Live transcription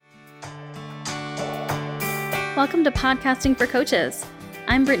Welcome to Podcasting for Coaches.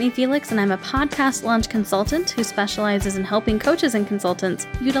 I'm Brittany Felix, and I'm a podcast launch consultant who specializes in helping coaches and consultants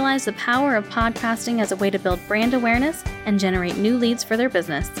utilize the power of podcasting as a way to build brand awareness and generate new leads for their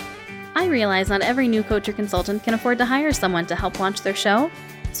business. I realize not every new coach or consultant can afford to hire someone to help launch their show,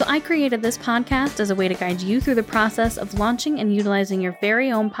 so I created this podcast as a way to guide you through the process of launching and utilizing your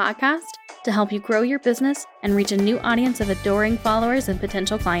very own podcast to help you grow your business and reach a new audience of adoring followers and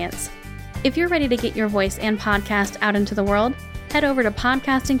potential clients. If you're ready to get your voice and podcast out into the world, head over to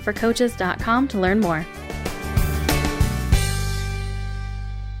podcastingforcoaches.com to learn more.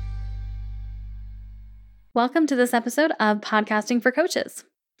 Welcome to this episode of Podcasting for Coaches.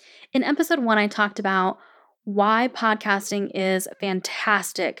 In episode 1, I talked about why podcasting is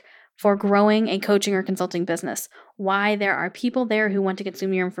fantastic for growing a coaching or consulting business, why there are people there who want to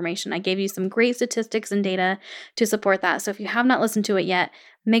consume your information. I gave you some great statistics and data to support that. So if you have not listened to it yet,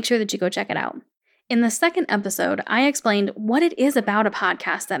 make sure that you go check it out. In the second episode, I explained what it is about a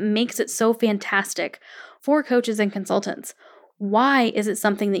podcast that makes it so fantastic for coaches and consultants. Why is it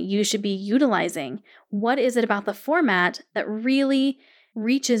something that you should be utilizing? What is it about the format that really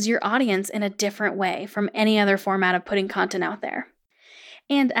reaches your audience in a different way from any other format of putting content out there?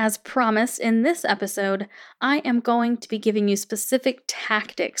 And as promised in this episode, I am going to be giving you specific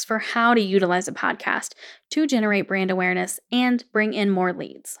tactics for how to utilize a podcast to generate brand awareness and bring in more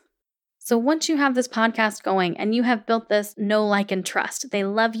leads. So once you have this podcast going and you have built this know, like, and trust, they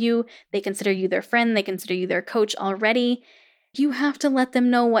love you, they consider you their friend, they consider you their coach already, you have to let them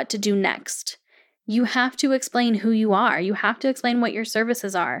know what to do next. You have to explain who you are. You have to explain what your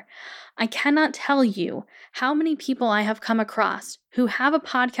services are. I cannot tell you how many people I have come across who have a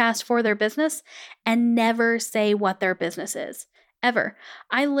podcast for their business and never say what their business is. Ever.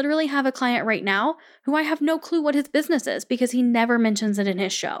 I literally have a client right now who I have no clue what his business is because he never mentions it in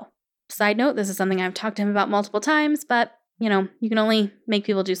his show. Side note, this is something I've talked to him about multiple times, but you can only make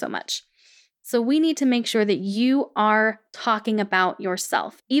people do so much. So we need to make sure that you are talking about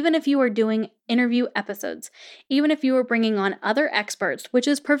yourself. Even if you are doing interview episodes, even if you are bringing on other experts, which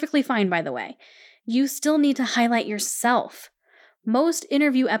is perfectly fine, by the way, you still need to highlight yourself. Most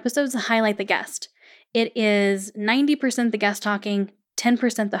interview episodes highlight the guest. It is 90% the guest talking,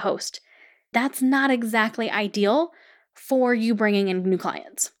 10% the host. That's not exactly ideal for you bringing in new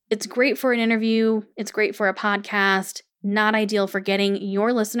clients. It's great for an interview. It's great for a podcast. Not ideal for getting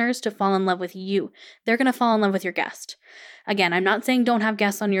your listeners to fall in love with you. They're going to fall in love with your guest. Again, I'm not saying don't have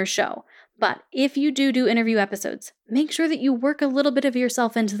guests on your show, but if you do interview episodes, make sure that you work a little bit of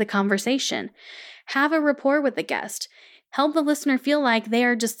yourself into the conversation. Have a rapport with the guest. Help the listener feel like they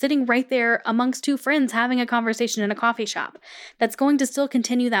are just sitting right there amongst two friends having a conversation in a coffee shop. That's going to still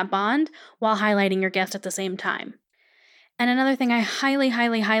continue that bond while highlighting your guest at the same time. And another thing I highly,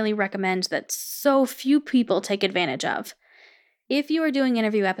 highly, highly recommend that so few people take advantage of. If you are doing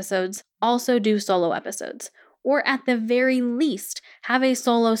interview episodes, also do solo episodes. Or at the very least, have a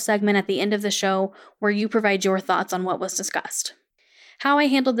solo segment at the end of the show where you provide your thoughts on what was discussed. How I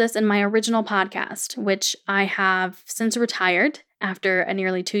handled this in my original podcast, which I have since retired after a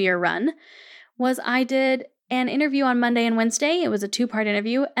nearly 2-year run, was I did an interview on Monday and Wednesday. It was a 2-part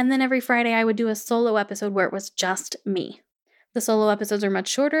interview. And then every Friday I would do a solo episode where it was just me. The solo episodes are much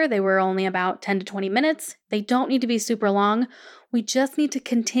shorter. They were only about 10 to 20 minutes. They don't need to be super long. We just need to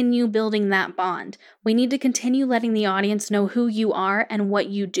continue building that bond. We need to continue letting the audience know who you are and what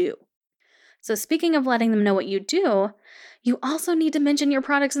you do. So speaking of letting them know what you do, you also need to mention your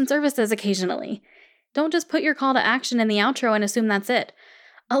products and services occasionally. Don't just put your call to action in the outro and assume that's it.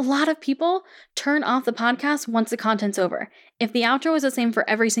 A lot of people turn off the podcast once the content's over. If the outro is the same for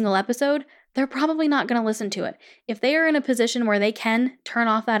every single episode, they're probably not going to listen to it. If they are in a position where they can turn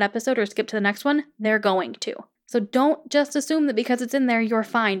off that episode or skip to the next one, they're going to. So don't just assume that because it's in there, you're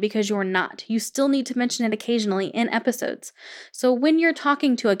fine, because you're not. You still need to mention it occasionally in episodes. So when you're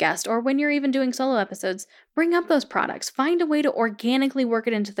talking to a guest or when you're even doing solo episodes, bring up those products. Find a way to organically work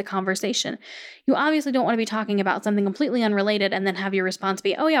it into the conversation. You obviously don't want to be talking about something completely unrelated and then have your response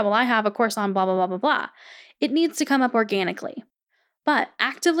be, oh yeah, well, I have a course on blah, blah, blah, blah, blah. It needs to come up organically. But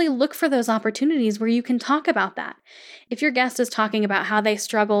actively look for those opportunities where you can talk about that. If your guest is talking about how they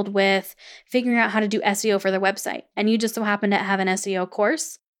struggled with figuring out how to do SEO for their website, and you just so happen to have an SEO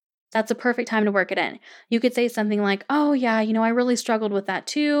course, that's a perfect time to work it in. You could say something like, oh yeah, I really struggled with that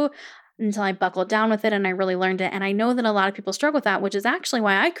too until I buckled down with it and I really learned it. And I know that a lot of people struggle with that, which is actually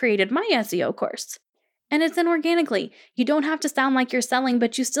why I created my SEO course. And it's in organically. You don't have to sound like you're selling,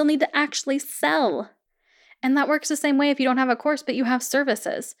 but you still need to actually sell. And that works the same way if you don't have a course, but you have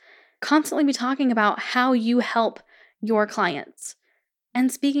services. Constantly be talking about how you help your clients.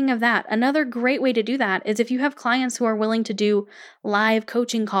 And speaking of that, another great way to do that is if you have clients who are willing to do live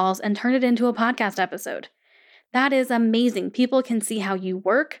coaching calls and turn it into a podcast episode. That is amazing. People can see how you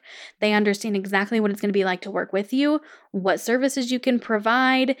work. They understand exactly what it's going to be like to work with you, what services you can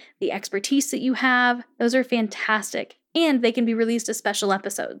provide, the expertise that you have. Those are fantastic. And they can be released as special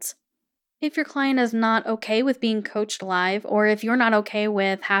episodes. If your client is not okay with being coached live, or if you're not okay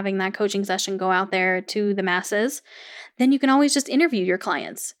with having that coaching session go out there to the masses, then you can always just interview your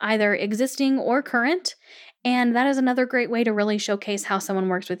clients, either existing or current. And that is another great way to really showcase how someone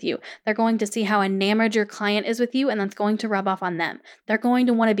works with you. They're going to see how enamored your client is with you, and that's going to rub off on them. They're going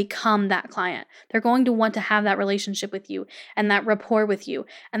to want to become that client. They're going to want to have that relationship with you and that rapport with you.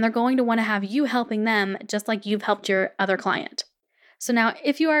 And they're going to want to have you helping them just like you've helped your other client. So now,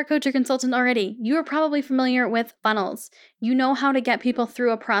 if you are a coach or consultant already, you are probably familiar with funnels. You know how to get people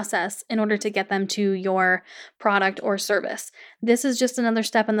through a process in order to get them to your product or service. This is just another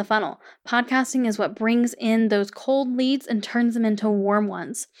step in the funnel. Podcasting is what brings in those cold leads and turns them into warm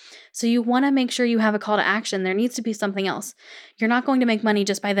ones. So you want to make sure you have a call to action. There needs to be something else. You're not going to make money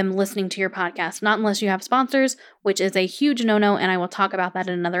just by them listening to your podcast, not unless you have sponsors, which is a huge no-no, and I will talk about that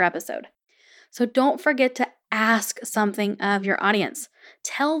in another episode. So don't forget to ask something of your audience.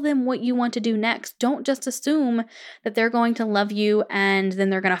 Tell them what you want to do next. Don't just assume that they're going to love you and then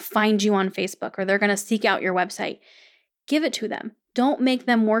they're going to find you on Facebook or they're going to seek out your website. Give it to them. Don't make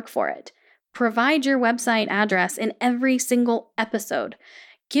them work for it. Provide your website address in every single episode.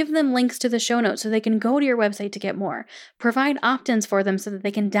 Give them links to the show notes so they can go to your website to get more. Provide opt-ins for them so that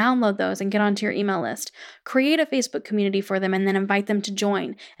they can download those and get onto your email list. Create a Facebook community for them and then invite them to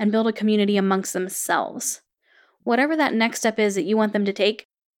join and build a community amongst themselves. Whatever that next step is that you want them to take,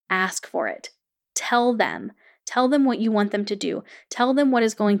 ask for it. Tell them. Tell them what you want them to do. Tell them what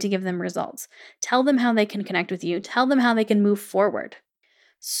is going to give them results. Tell them how they can connect with you. Tell them how they can move forward.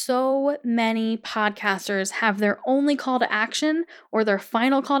 So many podcasters have their only call to action or their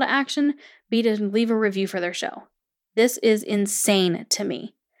final call to action be to leave a review for their show. This is insane to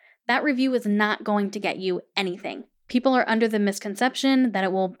me. That review is not going to get you anything. People are under the misconception that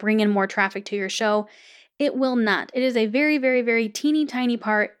it will bring in more traffic to your show. It will not. It is a very, very, very teeny tiny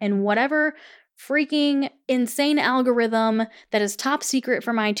part in whatever freaking insane algorithm that is top secret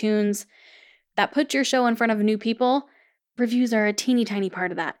from iTunes that puts your show in front of new people. Reviews are a teeny tiny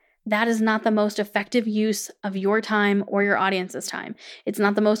part of that. That is not the most effective use of your time or your audience's time. It's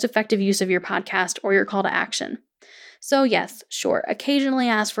not the most effective use of your podcast or your call to action. So yes, sure, occasionally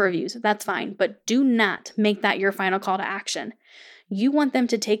ask for reviews. That's fine, but do not make that your final call to action. You want them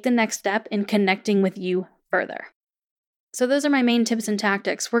to take the next step in connecting with you further. So those are my main tips and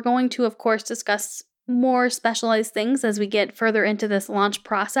tactics. We're going to, of course, discuss more specialized things as we get further into this launch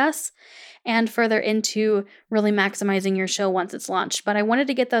process and further into really maximizing your show once it's launched. But I wanted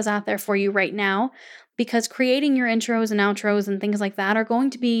to get those out there for you right now because creating your intros and outros and things like that are going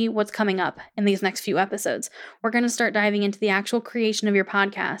to be what's coming up in these next few episodes. We're going to start diving into the actual creation of your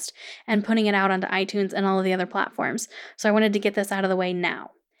podcast and putting it out onto iTunes and all of the other platforms. So I wanted to get this out of the way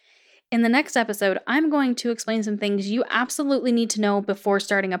now. In the next episode, I'm going to explain some things you absolutely need to know before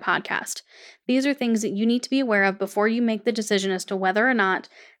starting a podcast. These are things that you need to be aware of before you make the decision as to whether or not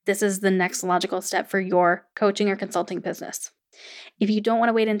this is the next logical step for your coaching or consulting business. If you don't want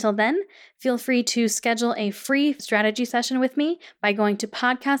to wait until then, feel free to schedule a free strategy session with me by going to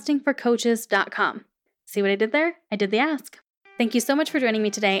podcastingforcoaches.com. See what I did there? I did the ask. Thank you so much for joining me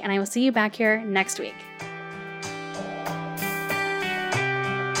today, and I will see you back here next week.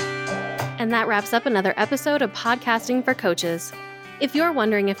 And that wraps up another episode of Podcasting for Coaches. If you're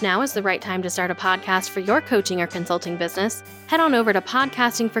wondering if now is the right time to start a podcast for your coaching or consulting business, head on over to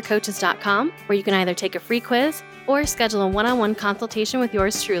podcastingforcoaches.com, where you can either take a free quiz or schedule a one-on-one consultation with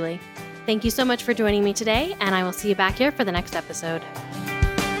yours truly. Thank you so much for joining me today, and I will see you back here for the next episode.